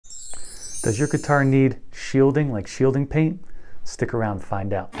Does your guitar need shielding, like shielding paint? Stick around and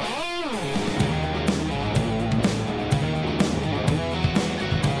find out.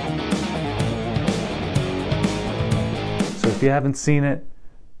 So if you haven't seen it,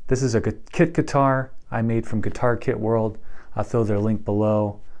 this is a kit guitar I made from Guitar Kit World. I'll throw their link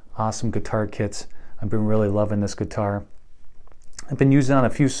below. Awesome guitar kits. I've been really loving this guitar. I've been using it on a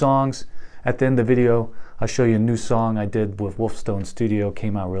few songs. At the end of the video, I'll show you a new song I did with Wolfestone Studio.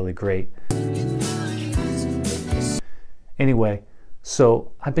 Came out really great. Anyway,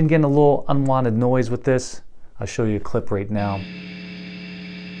 so I've been getting a little unwanted noise with this. I'll show you a clip right now.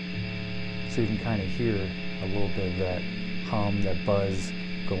 So you can kind of hear a little bit of that hum, that buzz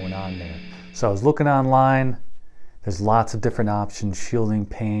going on there. So I was looking online. There's lots of different options, shielding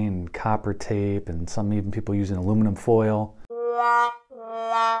paint, and copper tape, and some even people using aluminum foil.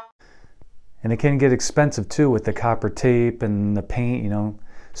 And it can get expensive too with the copper tape and the paint, you know,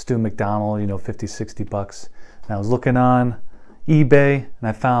 Stu McDonald, you know, 50, 60 bucks. And I was looking on eBay and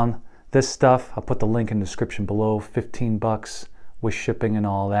I found this stuff. I'll put the link in the description below, 15 bucks with shipping and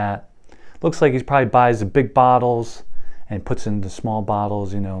all that. Looks like he probably buys the big bottles and puts into small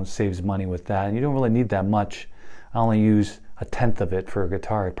bottles, you know, saves money with that. And you don't really need that much. I only use 1/10 of it for a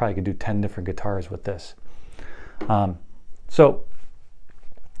guitar. I probably could do 10 different guitars with this. So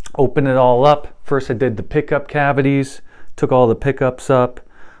open it all up. First I did the pickup cavities, took all the pickups up,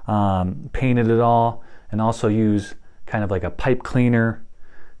 painted it all, and also use kind of like a pipe cleaner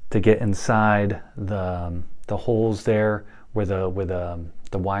to get inside the holes there where the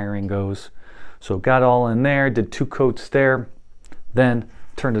wiring goes. So got all in there, did 2 coats there, then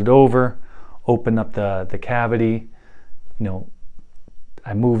turned it over, opened up the cavity. You know,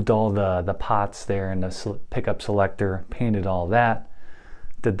 I moved all the pots there and the pickup selector, painted all that.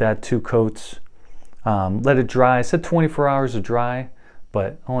 Did that 2 coats, let it dry. I said 24 hours to dry,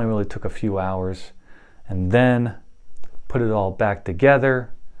 but only really took a few hours. And then put it all back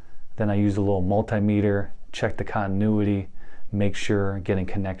together. Then I used a little multimeter, check the continuity, make sure getting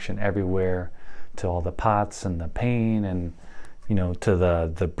connection everywhere to all the pots and the paint and, you know, to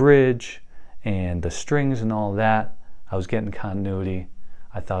the bridge and the strings and all that. I was getting continuity.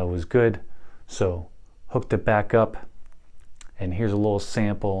 I thought it was good. So hooked it back up. And here's a little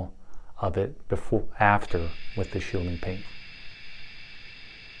sample of it after with the shielding paint.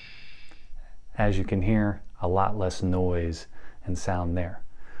 As you can hear, a lot less noise and sound there.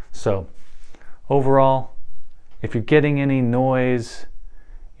 So overall, if you're getting any noise,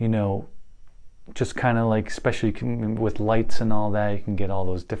 you know, just kind of like, especially with lights and all that, you can get all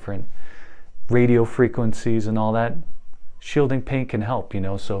those different radio frequencies and all that. Shielding paint can help, you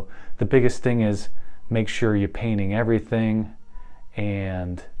know. So the biggest thing is make sure you're painting everything.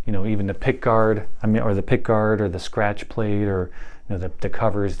 And you know, even the pick guard, or the pick guard or the scratch plate, or you know, the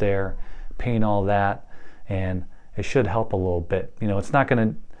covers there, paint all that, and it should help a little bit. You know, it's not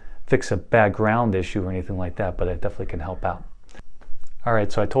going to fix a bad ground issue or anything like that, but it definitely can help out. All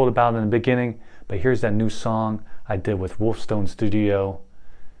right, so I told about it in the beginning, but here's that new song I did with Wolfestone Studio.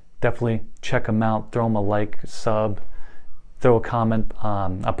 Definitely check them out. Throw them a like, sub, throw a comment.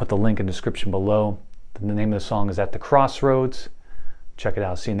 I'll put the link in the description below. The name of the song is At the Crossroads. Check it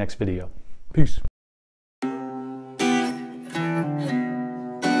out. See you next video. Peace.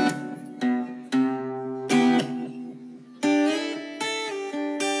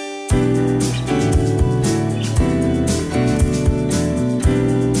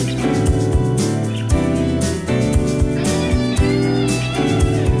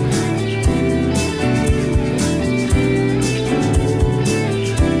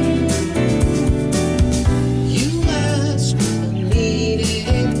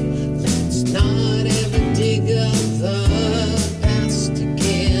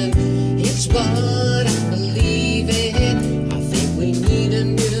 What I believe in, I think we need a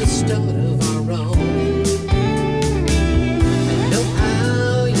new start.